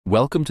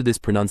Welcome to this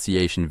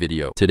pronunciation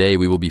video. Today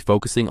we will be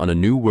focusing on a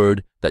new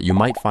word that you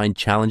might find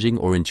challenging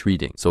or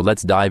intriguing. So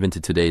let's dive into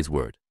today's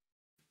word.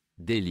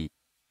 Délit,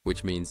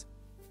 which means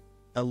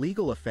a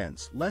legal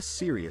offense less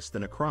serious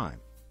than a crime,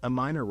 a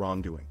minor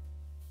wrongdoing.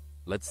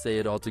 Let's say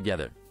it all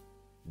together.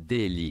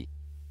 Délit.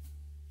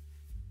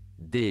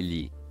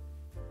 Délit.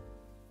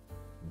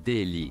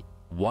 Délit.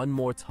 One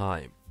more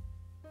time.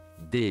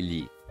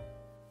 Délit.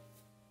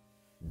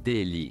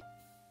 Délit.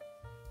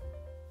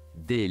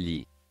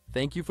 Délit.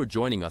 Thank you for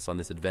joining us on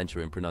this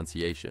adventure in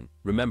pronunciation.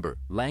 Remember,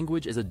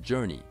 language is a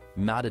journey,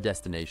 not a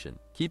destination.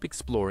 Keep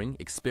exploring,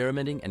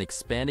 experimenting, and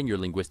expanding your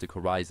linguistic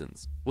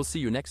horizons. We'll see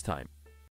you next time.